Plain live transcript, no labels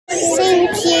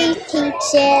Thank you,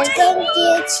 teachers. Thank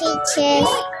you, teachers.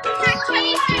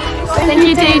 Thank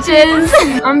you, teachers.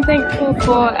 I'm thankful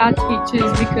for our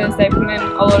teachers because they put in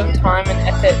a lot of time and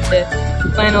effort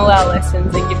to plan all our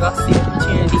lessons and give us the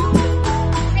opportunity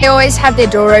to. They always have their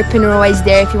door open and always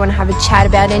there if you want to have a chat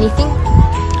about anything.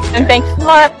 I'm thankful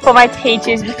for my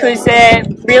teachers because they're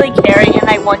really caring and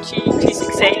they want you to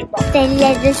succeed. They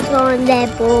let us go on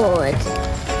their board.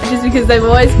 Just because they've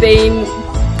always been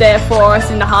there for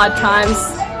us in the hard times.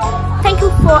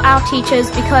 Thankful for our teachers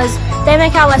because they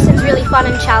make our lessons really fun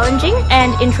and challenging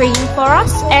and intriguing for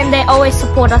us, and they always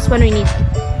support us when we need them.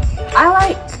 I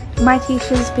like my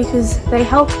teachers because they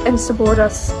help and support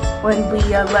us when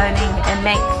we are learning and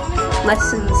make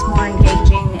lessons more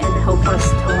engaging and help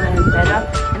us to learn better.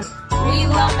 We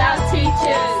love our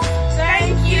teachers.